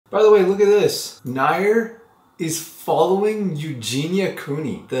By the way, look at this. Nair is following Eugenia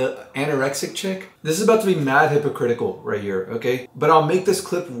Cooney, the anorexic chick. This is about to be mad hypocritical right here, okay? But I'll make this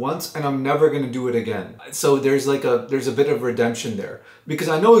clip once and I'm never gonna do it again. So there's a bit of redemption there. Because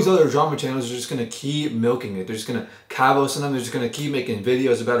I know these other drama channels are just gonna keep milking it. They're just gonna kavos in them, they're just gonna keep making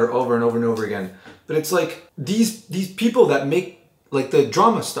videos about her over and over and over again. But it's like, these people that make like the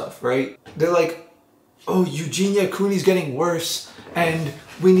drama stuff, right? They're like, oh, Eugenia Cooney's getting worse and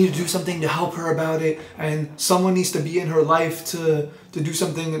we need to do something to help her about it, and someone needs to be in her life to do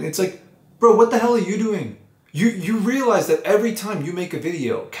something. And it's like, bro, what the hell are you doing? You realize that every time you make a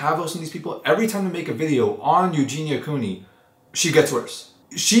video, Kavos and these people, every time they make a video on Eugenia Cooney, she gets worse.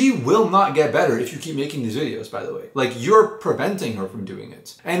 She will not get better if you keep making these videos, by the way. Like, you're preventing her from doing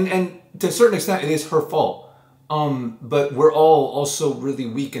it. And to a certain extent, it is her fault. But we're all also really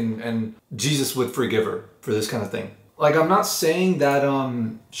weak, and Jesus would forgive her for this kind of thing. Like, I'm not saying that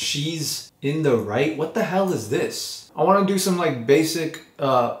she's in the right. What the hell is this? I want to do some like basic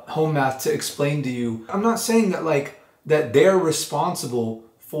home math to explain to you. I'm not saying that like that they're responsible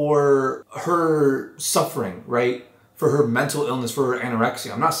for her suffering, right? For her mental illness, for her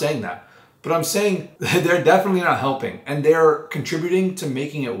anorexia. I'm not saying that. But I'm saying they're definitely not helping, and they're contributing to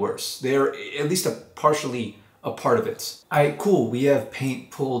making it worse. They're at least partially a part of it. Alright, cool, we have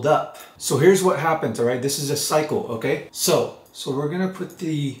paint pulled up. So here's what happens, alright? This is a cycle, okay? So we're gonna put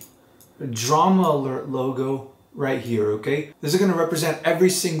the Dramaalert logo right here, okay? This is gonna represent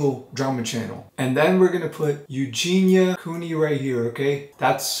every single drama channel. And then we're gonna put Eugenia Cooney right here, okay?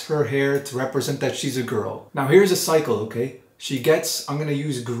 That's her hair to represent that she's a girl. Now here's a cycle, okay? She gets, I'm gonna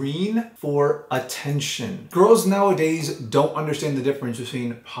use green for attention. Girls nowadays don't understand the difference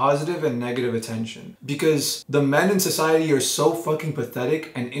between positive and negative attention, because the men in society are so fucking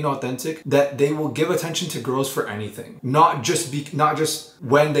pathetic and inauthentic that they will give attention to girls for anything, not just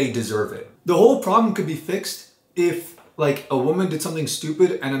when they deserve it. The whole problem could be fixed if like a woman did something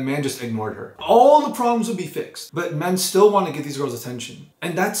stupid and a man just ignored her. All the problems would be fixed, but men still want to give these girls attention.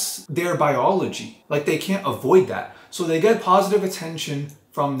 And that's their biology. Like, they can't avoid that. So they get positive attention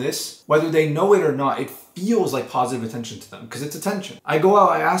from this, whether they know it or not. It feels like positive attention to them because it's attention. I go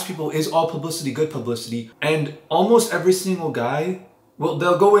out, I ask people, is all publicity good publicity? And almost every single guy, well,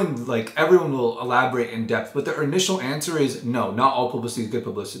 they'll go in, like, everyone will elaborate in depth, but their initial answer is no, not all publicity is good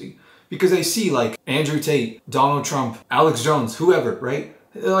publicity. Because they see like Andrew Tate, Donald Trump, Alex Jones, whoever, right?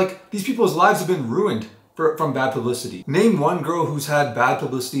 Like, these people's lives have been ruined from bad publicity. Name one girl who's had bad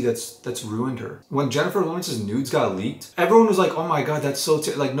publicity that's ruined her. When Jennifer Lawrence's nudes got leaked, everyone was like, oh my god, that's so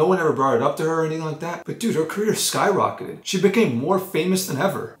like, no one ever brought it up to her or anything like that. But dude, her career skyrocketed. She became more famous than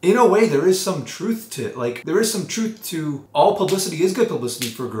ever. In a way, there is some truth to it. Like, there is some truth to all publicity is good publicity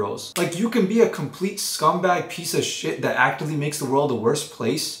for girls. Like, you can be a complete scumbag piece of shit that actively makes the world a worse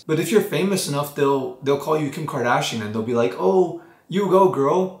place, but if you're famous enough, they'll call you Kim Kardashian and they'll be like, oh, you go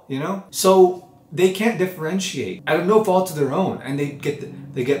girl, you know? So they can't differentiate out of no fault of their own, and they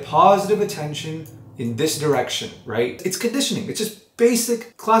get positive attention in this direction, right? It's conditioning. It's just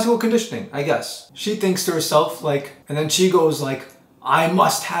basic classical conditioning, I guess. She thinks to herself, like, and then she goes like, I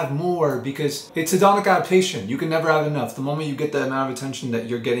must have more, because it's hedonic adaptation. You can never have enough. The moment you get the amount of attention that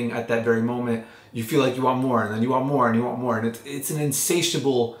you're getting at that very moment, you feel like you want more, and then you want more, and you want more, and it's an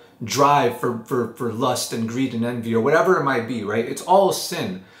insatiable drive for lust and greed and envy or whatever it might be, right? It's all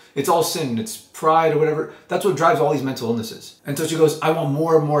sin. It's all sin, it's pride or whatever. That's what drives all these mental illnesses. And so she goes, I want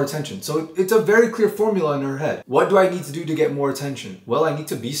more and more attention. So it's a very clear formula in her head. What do I need to do to get more attention? Well, I need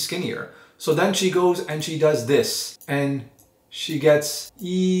to be skinnier. So then she goes and she does this, and she gets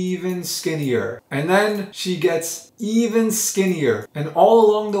even skinnier. And then she gets even skinnier. And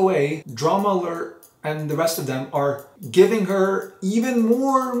all along the way, Dramaalert and the rest of them are giving her even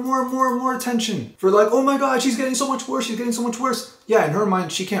more attention for like, oh my god, she's getting so much worse, she's getting so much worse. Yeah, in her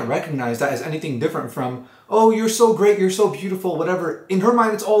mind, she can't recognize that as anything different from, oh, you're so great, you're so beautiful, whatever. In her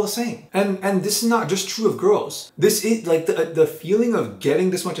mind, it's all the same. And this is not just true of girls. This is like the feeling of getting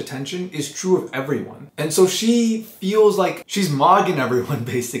this much attention is true of everyone. And so she feels like she's mogging everyone,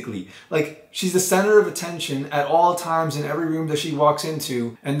 basically. Like, she's the center of attention at all times in every room that she walks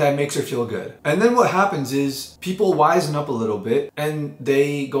into, and that makes her feel good. And then what happens is people wisen up a little bit and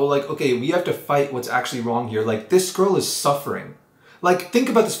they go like, okay, we have to fight what's actually wrong here. Like, this girl is suffering. Like, think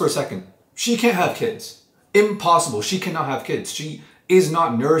about this for a second. She can't have kids. Impossible. She cannot have kids. She is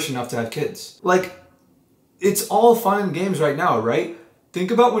not nourished enough to have kids. Like, it's all fun and games right now, right? Think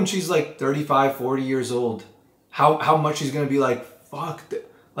about when she's like 35, 40 years old. How much she's gonna be like, fuck,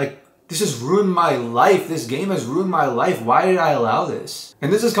 like, this has ruined my life. This game has ruined my life. Why did I allow this?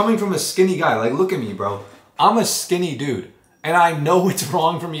 And this is coming from a skinny guy. Like, look at me, bro. I'm a skinny dude. And I know it's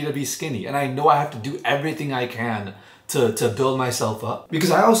wrong for me to be skinny. And I know I have to do everything I can to build myself up.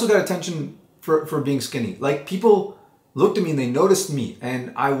 Because I also got attention for being skinny. Like, people looked at me and they noticed me,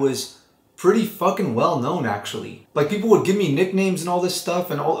 and I was pretty fucking well known, actually. Like, people would give me nicknames and all this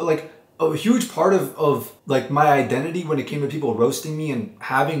stuff, and all, like, a huge part of like my identity when it came to people roasting me and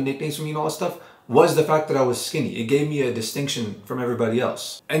having nicknames for me and all this stuff was the fact that I was skinny. It gave me a distinction from everybody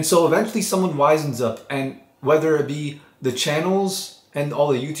else. And so eventually someone wisens up, and whether it be the channels and all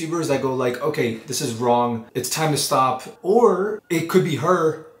the YouTubers that go like, okay, this is wrong, it's time to stop, or it could be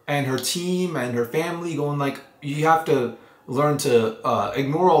her and her team and her family going like, you have to learn to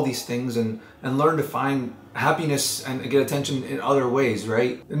ignore all these things and learn to find happiness and get attention in other ways,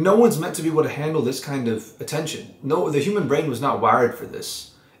 right? No one's meant to be able to handle this kind of attention. No, the human brain was not wired for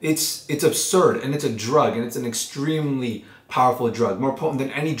this. It's absurd, and it's a drug, and it's an extremely powerful drug, more potent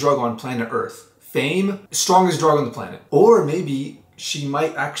than any drug on planet Earth. Fame, strongest drug on the planet. Or maybe she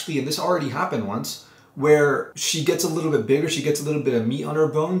might actually, and this already happened once, where she gets a little bit bigger, she gets a little bit of meat on her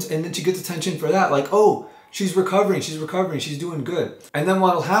bones, and then she gets attention for that. Like, oh, she's recovering, she's doing good. And then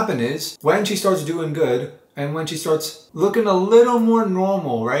what'll happen is, when she starts doing good, and when she starts looking a little more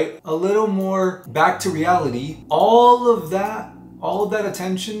normal, right? A little more back to reality, all of that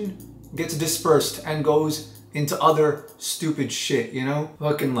attention gets dispersed and goes into other stupid shit, you know?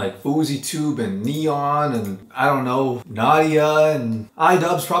 Fucking like FouseyTube and Neon and I don't know, Nadia and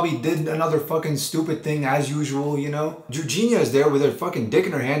iDubbbz probably did another fucking stupid thing as usual, you know? Eugenia is there with her fucking dick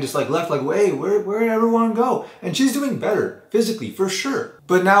in her hand, just like left, like, hey, where'd everyone go? And she's doing better physically, for sure.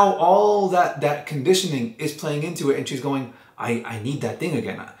 But now all that conditioning is playing into it, and she's going, I need that thing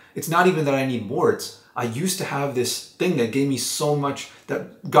again. It's not even that I need more, it's I used to have this thing that gave me so much,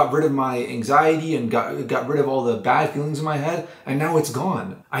 that got rid of my anxiety and got rid of all the bad feelings in my head, and now it's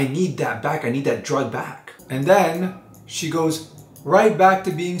gone. I need that back. I need that drug back. And then she goes right back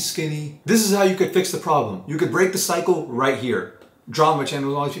to being skinny. This is how you could fix the problem. You could break the cycle right here. Drama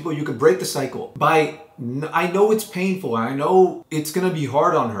channels, all these people, you could break the cycle by, I know it's painful, I know it's gonna be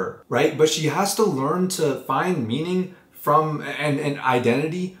hard on her, right? But she has to learn to find meaning from and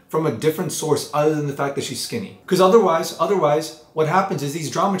identity from a different source other than the fact that she's skinny. Because otherwise, what happens is these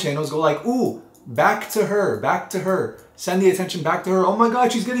drama channels go like, ooh, back to her, send the attention back to her. Oh my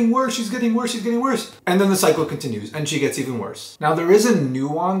God, she's getting worse, she's getting worse. And then the cycle continues and she gets even worse. Now there is a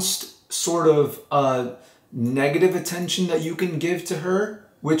nuanced sort of negative attention that you can give to her,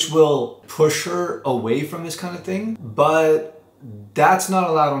 which will push her away from this kind of thing, but that's not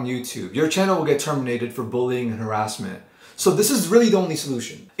allowed on YouTube. Your channel will get terminated for bullying and harassment. So this is really the only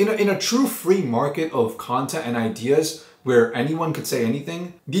solution. In a true free market of content and ideas where anyone could say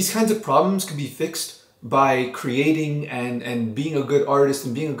anything, these kinds of problems could be fixed by creating and being a good artist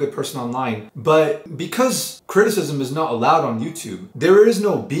and being a good person online. But because criticism is not allowed on YouTube, there is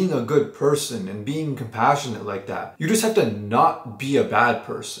no being a good person and being compassionate like that. You just have to not be a bad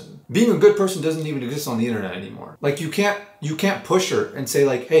person. Being a good person doesn't even exist on the internet anymore. Like, you can't push her and say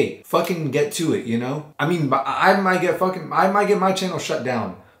like, hey, fucking get to it, you know? I mean, I might get my channel shut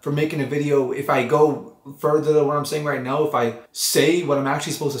down for making a video if I go further than what I'm saying right now. If I say what I'm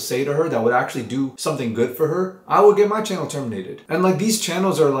actually supposed to say to her that would actually do something good for her, I will get my channel terminated. And like, these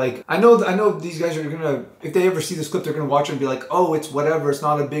channels are like, I know these guys are gonna, if they ever see this clip, they're gonna watch it and be like, oh, it's whatever, it's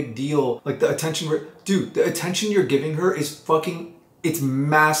not a big deal. Like, the attention, dude, the attention you're giving her is fucking, it's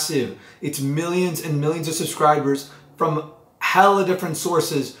massive. It's millions and millions of subscribers from hella different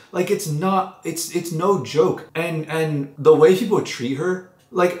sources. Like, it's no joke. And the way people treat her,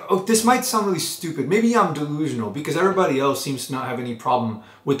 like, oh, this might sound really stupid. Maybe I'm delusional because everybody else seems to not have any problem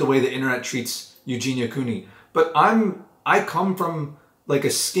with the way the internet treats Eugenia Cooney. But I come from like a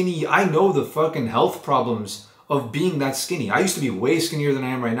skinny, I know the fucking health problems of being that skinny. I used to be way skinnier than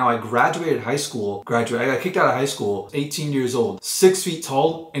I am right now. I graduated high school, I got kicked out of high school, 18 years old, 6 feet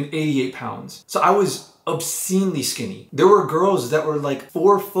tall and 88 pounds. So I was obscenely skinny. There were girls that were like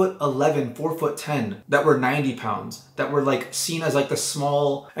 4'11", 4'10", that were 90 pounds, that were like seen as like the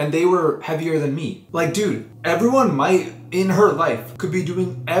small, and they were heavier than me. Like, dude, everyone might in her life could be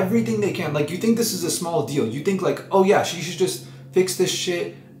doing everything they can. Like, you think this is a small deal. You think like, oh yeah, she should just fix this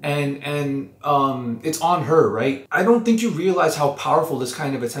shit and it's on her, right? I don't think you realize how powerful this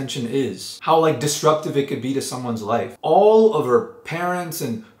kind of attention is. How like disruptive it could be to someone's life. All of her parents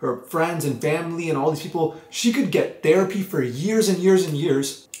and her friends and family and all these people, she could get therapy for years and years and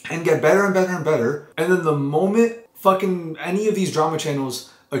years and get better and better and better. And then the moment fucking any of these drama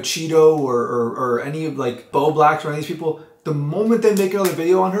channels, Acheeto or any of like bowblax or any of these people, the moment they make another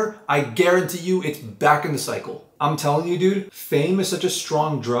video on her, I guarantee you it's back in the cycle. I'm telling you, dude, fame is such a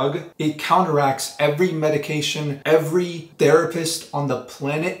strong drug. It counteracts every medication, every therapist on the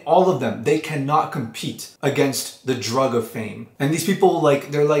planet, all of them. They cannot compete against the drug of fame. And these people, like,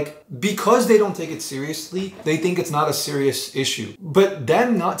 they're like, because they don't take it seriously, they think it's not a serious issue. But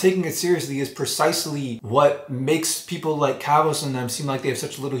them not taking it seriously is precisely what makes people like Kavos and them seem like they have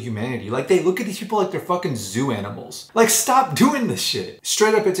such little humanity. Like, they look at these people like they're fucking zoo animals. Like, stop doing this shit.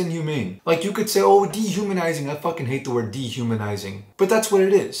 Straight up, it's inhumane. Like, you could say, oh, dehumanizing. I fucking hate the word dehumanizing. But that's what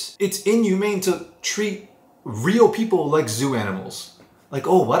it is. It's inhumane to treat real people like zoo animals. Like,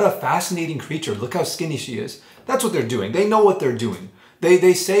 oh, what a fascinating creature. Look how skinny she is. That's what they're doing. They know what they're doing.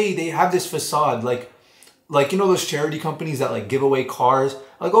 They say they have this facade, like, you know those charity companies that like give away cars?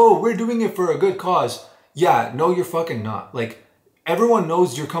 Like, oh, we're doing it for a good cause. Yeah, no, you're fucking not. Like, everyone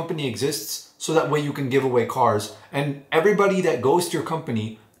knows your company exists so that way you can give away cars. And everybody that goes to your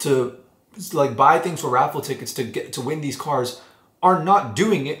company to like buy things for raffle tickets to win these cars are not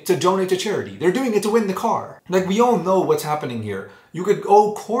doing it to donate to charity. They're doing it to win the car. Like, we all know what's happening here. You could,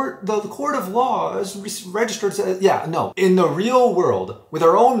 oh, the court of law is registered. Yeah, no. In the real world, with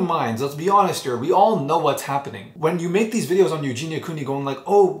our own minds, let's be honest here, we all know what's happening. When you make these videos on Eugenia Cooney going like,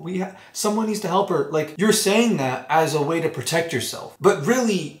 oh, someone needs to help her, like, you're saying that as a way to protect yourself. But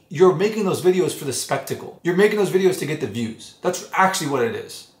really, you're making those videos for the spectacle. You're making those videos to get the views. That's actually what it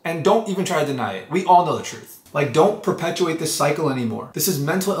is. And don't even try to deny it. We all know the truth. Like, don't perpetuate this cycle anymore. This is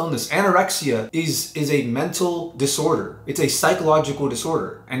mental illness. Anorexia is a mental disorder. It's a psychological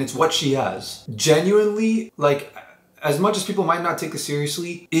disorder, and it's what she has. Genuinely, like, as much as people might not take this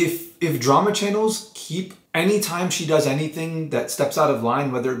seriously, if drama channels keep, anytime she does anything that steps out of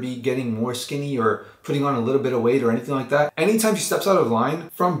line, whether it be getting more skinny or putting on a little bit of weight or anything like that, anytime she steps out of line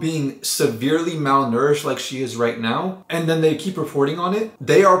from being severely malnourished like she is right now, and then they keep reporting on it,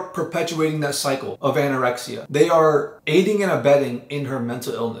 they are perpetuating that cycle of anorexia. They are aiding and abetting in her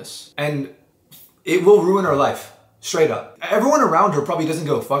mental illness, and it will ruin her life, straight up. Everyone around her probably doesn't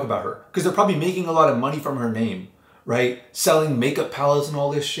give a fuck about her because they're probably making a lot of money from her name, right? Selling makeup palettes and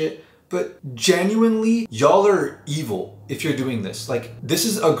all this shit. But genuinely, y'all are evil if you're doing this. Like, this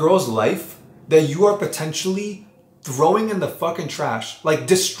is a girl's life that you are potentially throwing in the fucking trash, like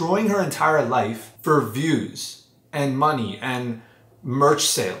destroying her entire life for views and money and merch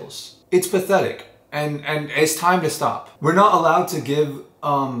sales. It's pathetic, and it's time to stop. We're not allowed to give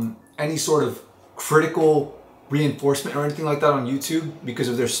any sort of critical reinforcement or anything like that on YouTube because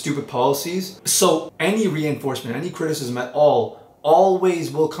of their stupid policies. So any reinforcement, any criticism at all,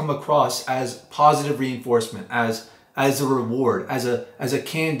 always will come across as positive reinforcement, as a reward, as a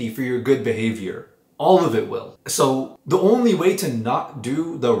candy for your good behavior. All of it will. So the only way to not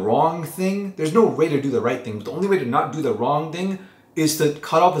do the wrong thing, there's no way to do the right thing, but the only way to not do the wrong thing is to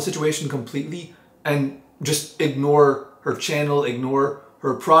cut off the situation completely and just ignore her channel, ignore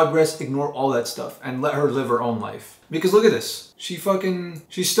her progress, ignore all that stuff, and let her live her own life. Because look at this.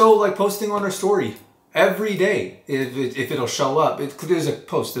 She's still like posting on her story every day if it'll show up. There's a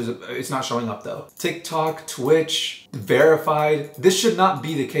post, it's not showing up though. TikTok, Twitch, verified. This should not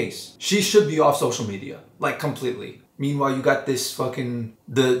be the case. She should be off social media, like completely. Meanwhile, you got this fucking,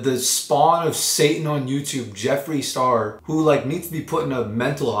 the spawn of Satan on YouTube, Jeffree Star, who like needs to be put in a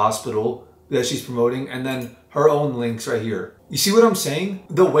mental hospital that she's promoting, and then her own links right here. You see what I'm saying?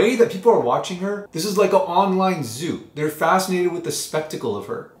 The way that people are watching her, this is like an online zoo. They're fascinated with the spectacle of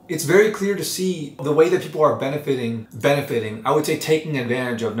her. It's very clear to see the way that people are benefiting, I would say taking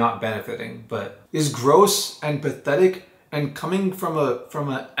advantage of, not benefiting, but is gross and pathetic, and coming from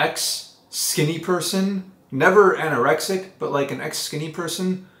a ex-skinny person, never anorexic, but like an ex-skinny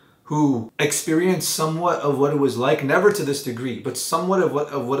person who experienced somewhat of what it was like, never to this degree, but somewhat of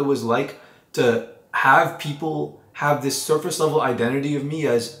what it was like to have people have this surface level identity of me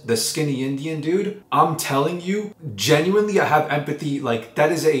as the skinny Indian dude. I'm telling you, genuinely, I have empathy. Like,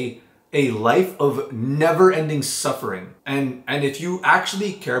 that is a life of never ending suffering. And if you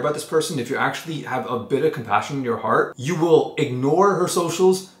actually care about this person, if you actually have a bit of compassion in your heart, you will ignore her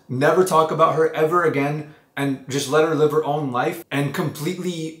socials, never talk about her ever again, and just let her live her own life and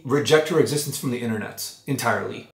completely reject her existence from the internet entirely.